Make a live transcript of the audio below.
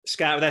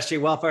Scott with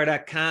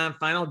sjwellfire.com.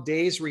 Final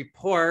days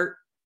report,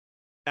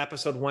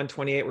 episode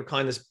 128. We're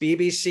calling this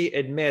BBC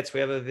Admits.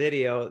 We have a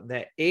video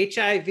that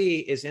HIV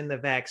is in the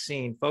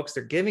vaccine. Folks,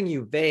 they're giving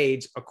you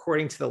VAIDs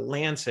according to the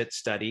Lancet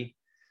study.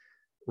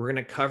 We're going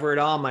to cover it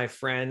all, my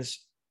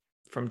friends.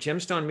 From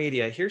Gemstone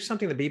Media, here's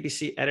something the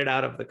BBC edited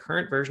out of the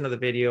current version of the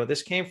video.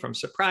 This came from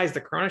Surprise,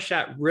 the Corona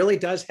shot really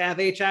does have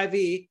HIV.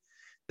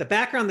 The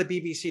background the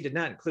BBC did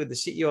not include. The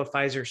CEO of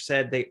Pfizer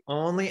said they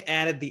only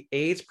added the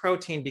AIDS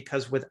protein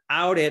because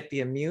without it,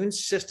 the immune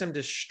system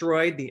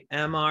destroyed the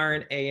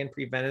mRNA and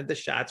prevented the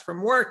shots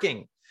from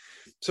working.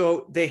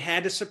 So they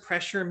had to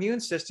suppress your immune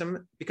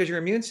system because your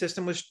immune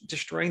system was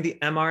destroying the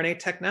mRNA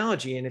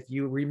technology. And if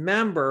you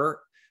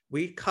remember,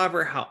 we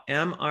cover how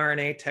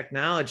mRNA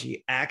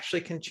technology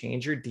actually can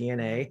change your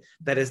DNA.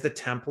 That is the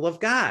temple of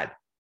God.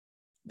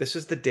 This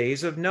is the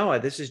days of Noah.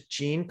 This is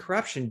gene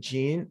corruption,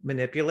 gene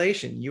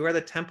manipulation. You are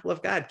the temple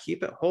of God.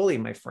 Keep it holy,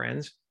 my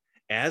friends.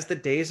 As the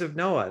days of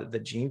Noah, the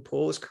gene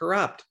pool is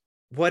corrupt.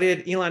 What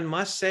did Elon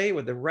Musk say?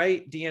 With the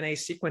right DNA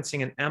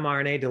sequencing and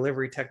mRNA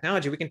delivery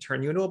technology, we can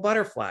turn you into a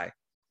butterfly.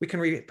 We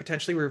can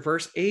potentially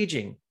reverse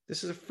aging.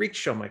 This is a freak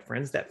show, my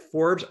friends. That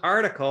Forbes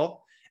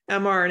article,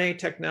 mRNA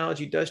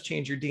technology does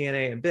change your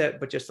DNA a bit,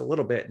 but just a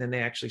little bit. And then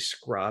they actually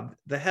scrubbed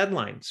the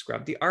headline,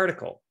 scrubbed the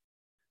article.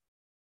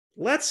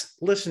 Let's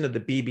listen to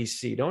the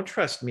BBC. Don't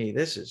trust me.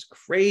 This is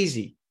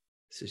crazy.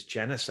 This is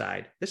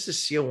genocide. This is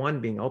SEAL 1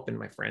 being open,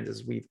 my friends,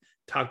 as we've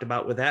talked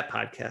about with that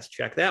podcast.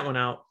 Check that one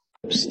out.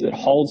 It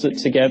holds it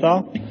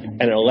together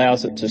and it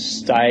allows it to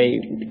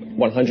stay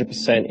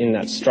 100% in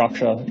that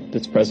structure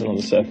that's present on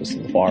the surface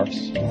of the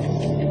virus.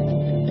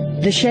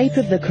 The shape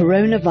of the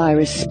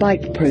coronavirus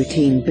spike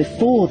protein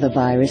before the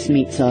virus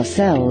meets our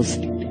cells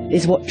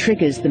is what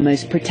triggers the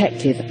most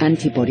protective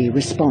antibody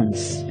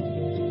response.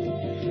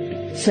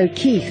 So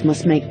Keith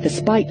must make the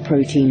spike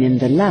protein in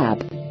the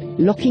lab,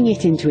 locking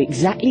it into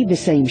exactly the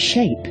same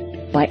shape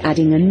by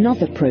adding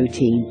another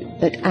protein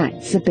that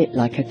acts a bit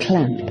like a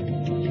clamp.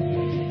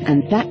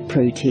 And that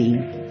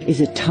protein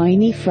is a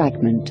tiny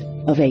fragment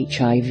of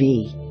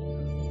HIV.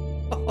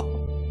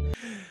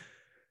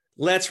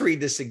 Let's read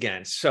this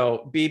again.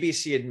 So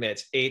BBC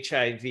admits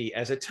HIV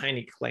as a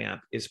tiny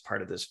clamp is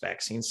part of this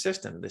vaccine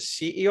system. The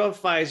CEO of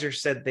Pfizer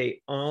said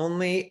they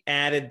only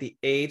added the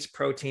AIDS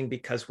protein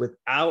because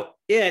without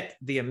it,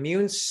 the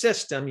immune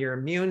system, your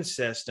immune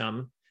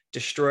system,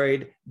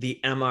 destroyed the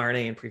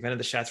mRNA and prevented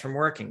the shots from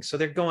working. So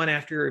they're going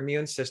after your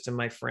immune system,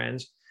 my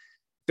friends.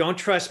 Don't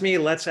trust me.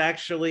 Let's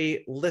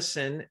actually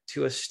listen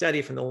to a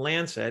study from the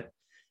Lancet.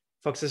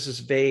 Folks, this is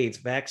VAIDs,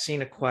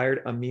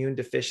 vaccine-acquired immune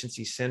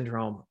deficiency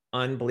syndrome.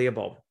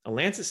 Unbelievable. A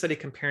Lancet study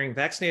comparing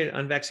vaccinated and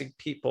unvaccinated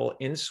people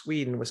in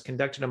Sweden was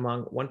conducted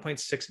among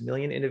 1.6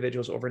 million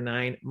individuals over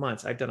 9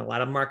 months. I've done a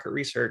lot of market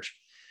research.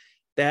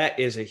 That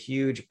is a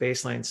huge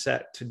baseline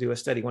set to do a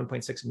study,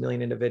 1.6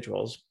 million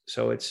individuals.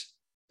 So it's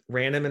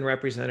random and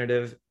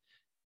representative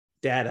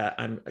data,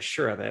 I'm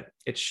sure of it.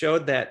 It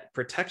showed that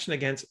protection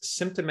against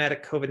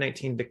symptomatic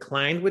COVID-19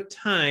 declined with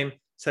time,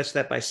 such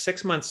that by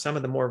 6 months, some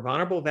of the more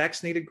vulnerable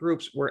vaccinated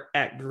groups were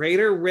at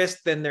greater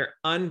risk than their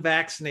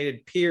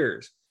unvaccinated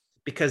peers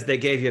because they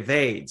gave you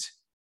VAIDs.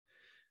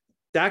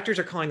 Doctors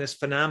are calling this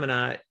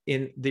phenomena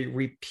in the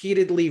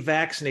repeatedly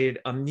vaccinated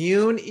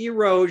immune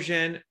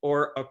erosion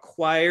or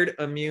acquired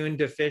immune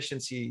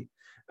deficiency,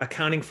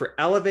 accounting for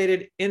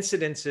elevated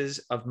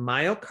incidences of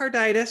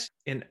myocarditis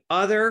and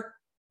other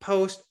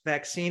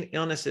post-vaccine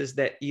illnesses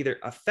that either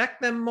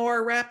affect them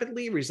more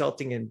rapidly,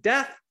 resulting in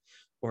death,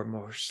 or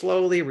more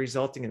slowly,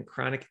 resulting in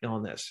chronic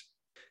illness.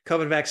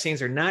 COVID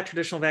vaccines are not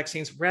traditional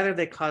vaccines. Rather,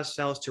 they cause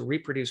cells to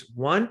reproduce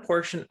one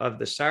portion of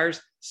the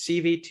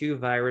SARS-CoV-2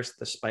 virus,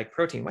 the spike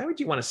protein. Why would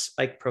you want a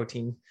spike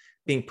protein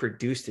being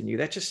produced in you?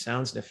 That just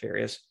sounds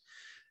nefarious.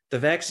 The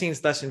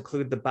vaccines thus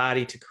include the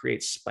body to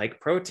create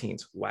spike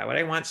proteins. Why would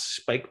I want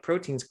spike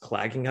proteins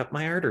clogging up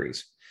my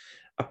arteries?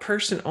 A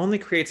person only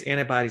creates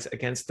antibodies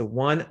against the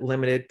one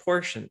limited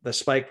portion, the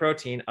spike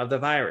protein of the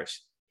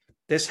virus.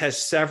 This has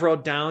several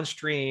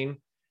downstream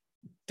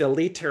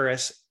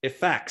deleterious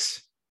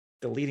effects,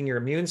 deleting your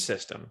immune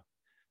system.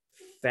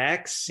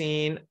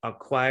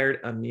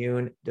 Vaccine-acquired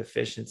immune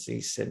deficiency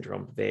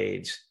syndrome,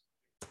 VAIDs.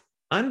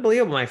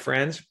 Unbelievable, my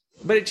friends,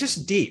 but it's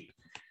just deep.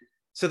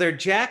 So they're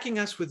jacking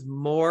us with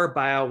more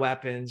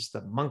bioweapons,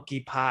 the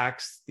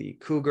monkeypox, the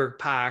cougar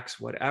pox,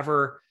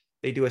 whatever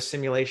they do a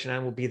simulation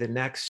on will be the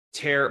next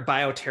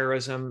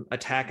bioterrorism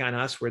attack on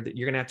us, where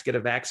you're going to have to get a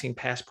vaccine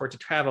passport to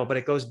travel, but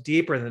it goes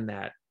deeper than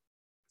that.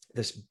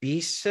 This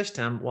beast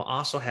system will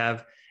also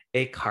have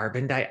a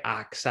carbon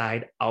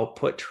dioxide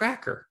output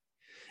tracker.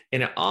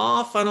 And it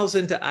all funnels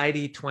into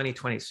ID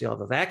 2020. So you'll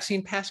have a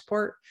vaccine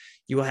passport.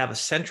 You will have a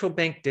central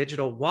bank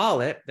digital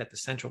wallet that the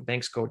central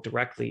banks go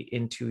directly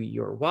into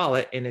your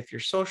wallet. And if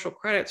your social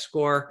credit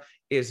score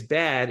is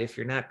bad, if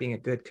you're not being a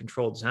good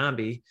controlled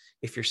zombie,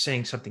 if you're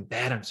saying something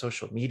bad on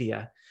social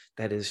media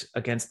that is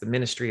against the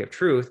ministry of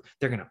truth,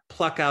 they're going to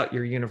pluck out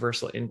your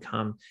universal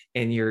income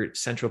and your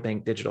central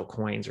bank digital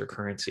coins or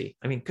currency.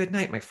 I mean, good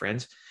night, my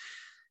friends.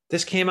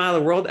 This came out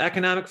of the World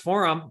Economic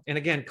Forum. And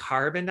again,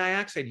 carbon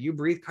dioxide, you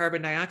breathe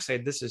carbon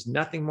dioxide. This is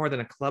nothing more than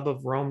a Club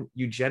of Rome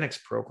eugenics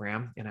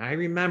program. And I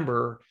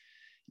remember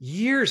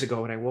years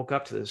ago when I woke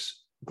up to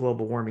this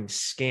global warming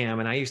scam,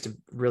 and I used to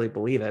really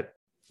believe it,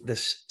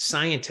 this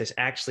scientist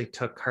actually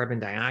took carbon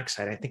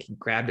dioxide. I think he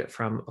grabbed it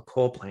from a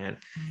coal plant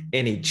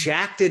and he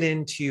jacked it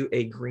into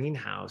a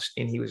greenhouse,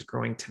 and he was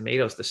growing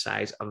tomatoes the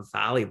size of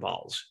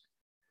volleyballs.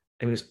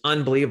 I mean, it was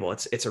unbelievable.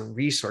 It's a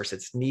resource.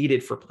 It's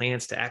needed for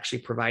plants to actually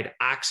provide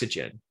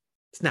oxygen.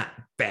 It's not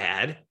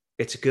bad.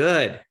 It's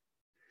good.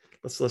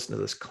 Let's listen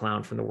to this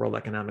clown from the World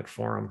Economic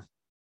Forum.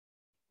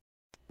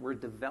 We're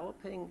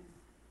developing,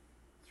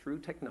 through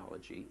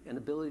technology, an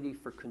ability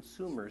for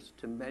consumers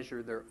to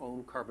measure their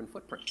own carbon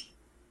footprint.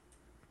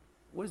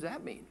 What does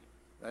that mean?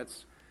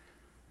 That's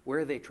where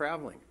are they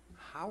traveling?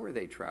 How are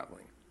they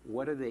traveling?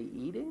 What are they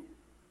eating?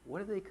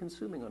 What are they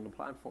consuming on the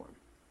platform?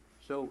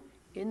 So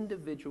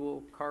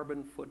individual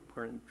carbon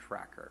footprint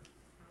tracker.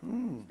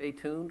 Stay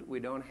tuned. We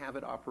don't have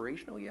it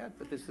operational yet,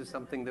 but this is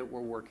something that we're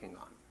working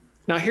on.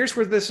 Now, here's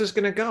where this is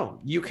going to go.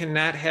 You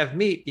cannot have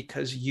meat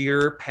because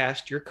you're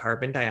past your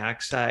carbon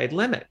dioxide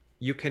limit.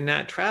 You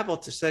cannot travel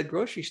to said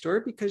grocery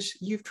store because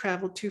you've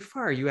traveled too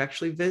far. You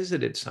actually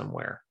visited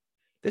somewhere.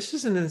 This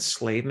is an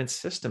enslavement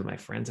system, my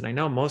friends. And I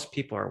know most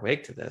people are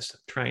awake to this,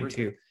 trying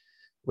to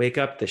wake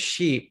up the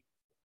sheep,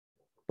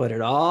 but it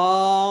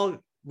all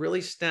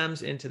really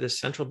stems into this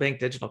central bank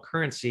digital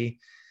currency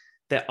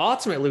that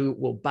ultimately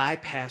will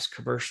bypass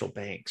commercial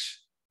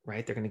banks,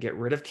 right? They're going to get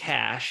rid of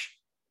cash,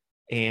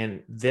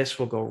 and this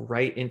will go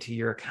right into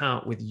your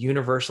account with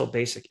universal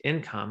basic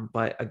income.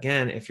 But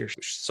again, if your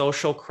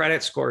social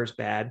credit score is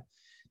bad,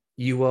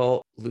 you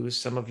will lose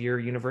some of your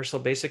universal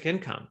basic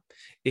income.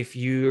 If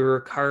your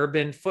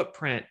carbon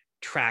footprint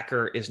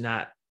tracker is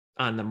not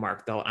on the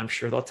mark, though, I'm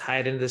sure they'll tie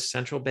it into this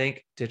central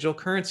bank digital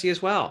currency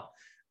as well.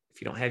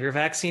 If you don't have your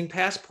vaccine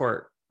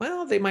passport,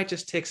 well, they might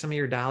just take some of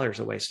your dollars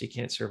away so you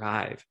can't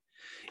survive.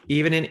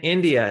 Even in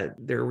India,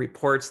 there are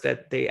reports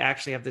that they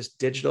actually have this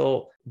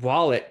digital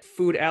wallet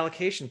food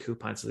allocation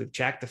coupon. So they've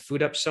jacked the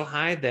food up so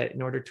high that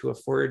in order to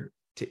afford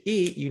to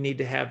eat, you need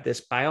to have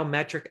this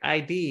biometric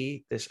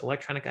ID, this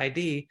electronic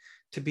ID,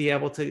 to be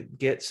able to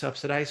get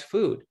subsidized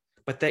food.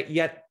 But that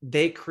yet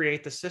they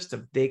create the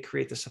system. They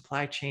create the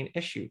supply chain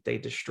issue. They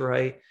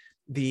destroy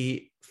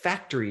the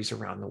factories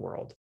around the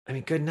world. I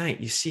mean, good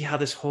night. You see how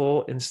this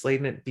whole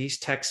enslavement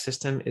beast tech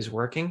system is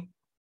working?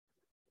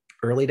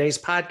 Early Days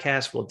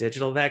podcast, will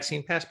digital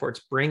vaccine passports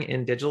bring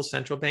in digital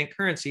central bank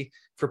currency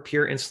for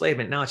pure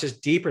enslavement? Now, it's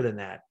just deeper than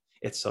that.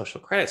 It's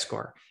social credit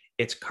score.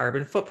 It's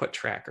carbon footprint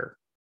tracker.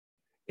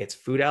 It's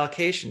food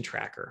allocation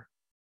tracker.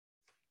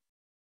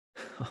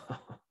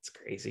 It's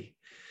crazy.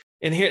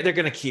 And here they're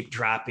going to keep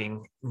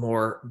dropping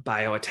more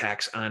bio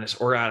attacks on us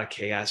or out of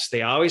chaos.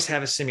 They always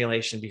have a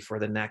simulation before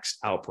the next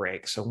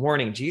outbreak. So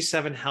warning,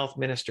 G7 health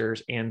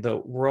ministers and the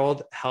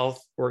World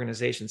Health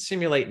Organization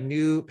simulate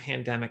new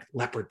pandemic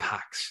leopard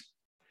pox.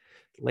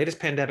 The latest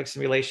pandemic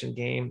simulation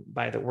game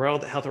by the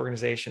World Health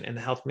Organization and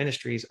the health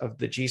ministries of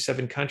the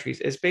G7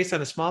 countries is based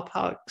on a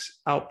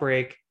smallpox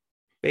outbreak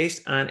in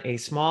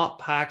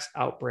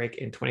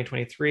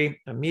 2023.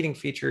 A meeting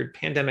featured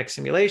pandemic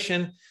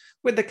simulation,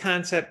 with the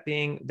concept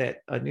being that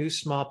a new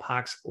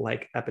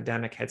smallpox-like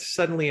epidemic had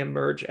suddenly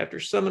emerged after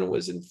someone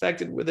was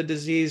infected with a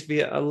disease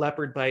via a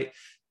leopard bite.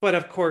 But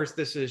of course,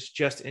 this is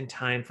just in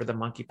time for the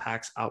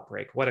monkeypox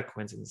outbreak. What a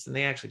coincidence. And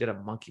they actually did a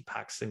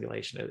monkeypox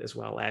simulation as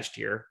well last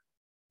year.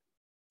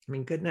 I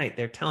mean, good night.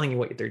 They're telling you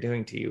what they're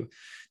doing to you.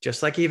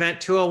 Just like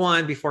Event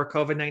 201 before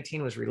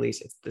COVID-19 was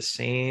released. It's the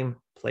same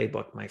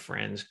playbook, my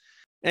friends.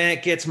 And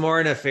it gets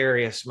more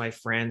nefarious, my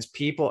friends.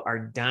 People are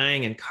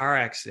dying in car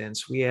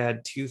accidents. We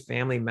had 2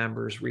 family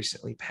members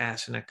recently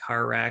pass in a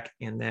car wreck,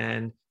 and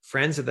then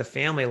friends of the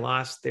family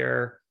lost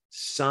their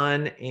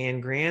son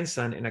and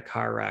grandson in a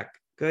car wreck.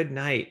 Good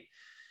night.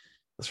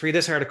 Let's read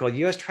this article.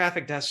 U.S.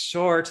 traffic deaths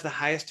soar to the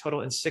highest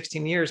total in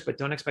 16 years, but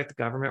don't expect the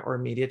government or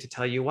media to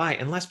tell you why.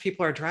 Unless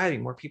people are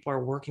driving, more people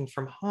are working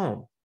from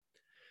home.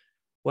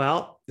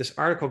 Well, this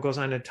article goes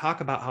on to talk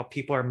about how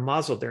people are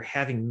muzzled. They're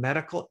having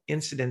medical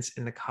incidents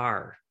in the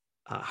car,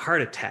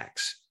 heart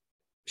attacks,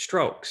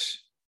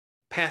 strokes,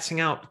 passing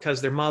out because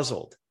they're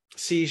muzzled,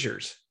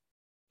 seizures.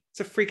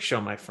 It's a freak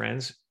show, my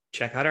friends.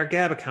 Check out our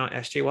Gab account,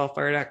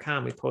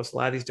 sjwellfire.com. We post a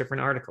lot of these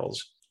different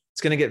articles.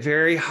 It's going to get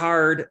very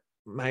hard,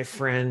 my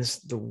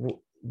friends. The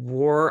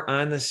war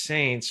on the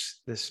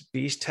saints, this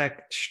beast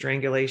tech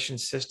strangulation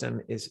system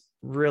is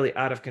really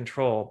out of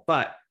control,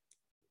 but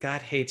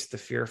God hates the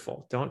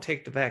fearful. Don't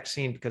take the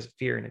vaccine because of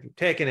fear. And if you've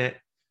taken it,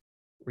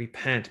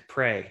 repent,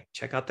 pray.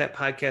 Check out that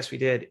podcast we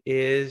did.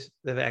 Is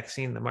the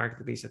vaccine the mark of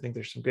the beast? I think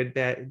there's some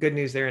good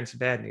news there and some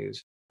bad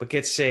news. But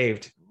get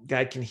saved.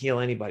 God can heal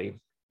anybody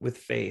with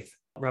faith.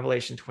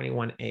 Revelation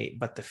 21:8.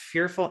 But the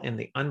fearful and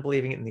the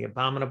unbelieving and the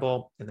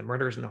abominable and the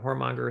murderers and the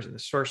whoremongers and the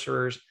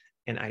sorcerers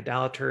and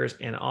idolaters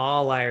and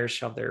all liars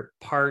shall their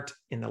part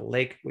in the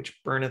lake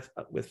which burneth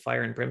with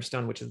fire and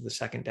brimstone, which is the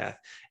second death.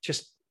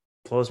 Just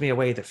blows me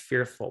away, the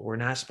fearful. We're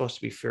not supposed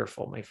to be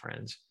fearful, my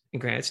friends.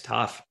 And granted, it's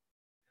tough.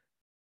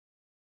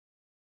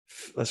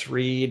 Let's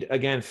read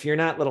again. Fear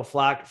not, little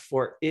flock,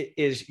 for it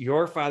is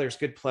your Father's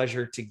good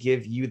pleasure to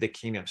give you the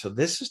kingdom. So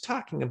this is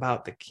talking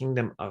about the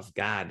kingdom of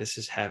God. This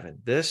is heaven.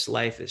 This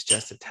life is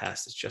just a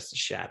test. It's just a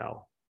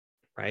shadow,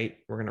 right?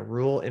 We're going to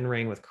rule and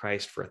reign with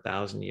Christ for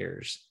 1,000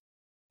 years.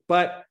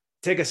 But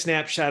take a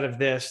snapshot of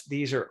this.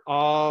 These are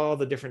all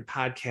the different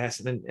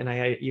podcasts. And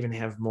I even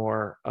have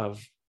more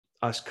of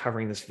us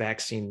covering this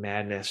vaccine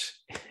madness.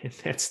 And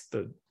that's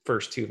the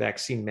first two,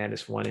 Vaccine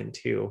Madness 1 and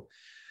 2.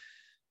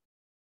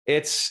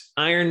 It's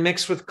iron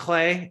mixed with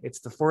clay.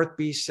 It's the fourth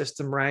beast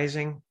system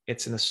rising.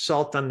 It's an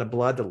assault on the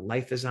blood. The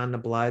life is on the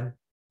blood.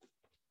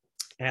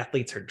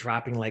 Athletes are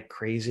dropping like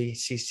crazy.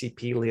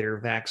 CCP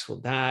leader Vax will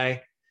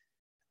die.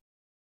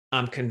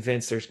 I'm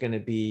convinced there's going to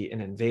be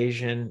an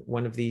invasion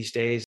one of these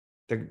days.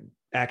 They're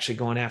actually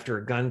going after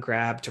a gun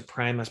grab to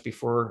prime us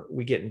before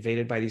we get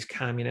invaded by these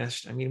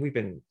communists. I mean, we've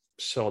been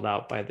sold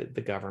out by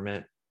the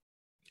government.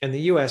 And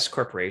the US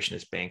corporation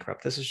is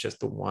bankrupt. This is just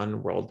the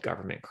one world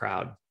government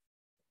crowd.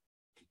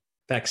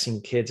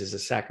 Vaccine kids is a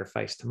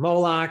sacrifice to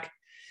Moloch.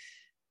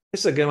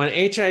 This is a good one.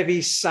 HIV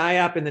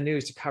PSYOP in the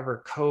news to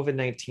cover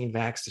COVID-19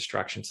 vax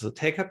destruction. So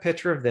take a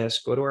picture of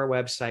this, go to our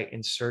website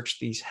and search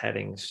these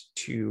headings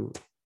to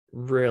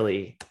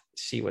really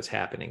see what's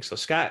happening. So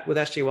Scott with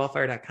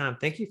sjwellfire.com,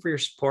 thank you for your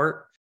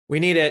support. We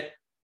need it.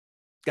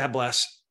 God bless.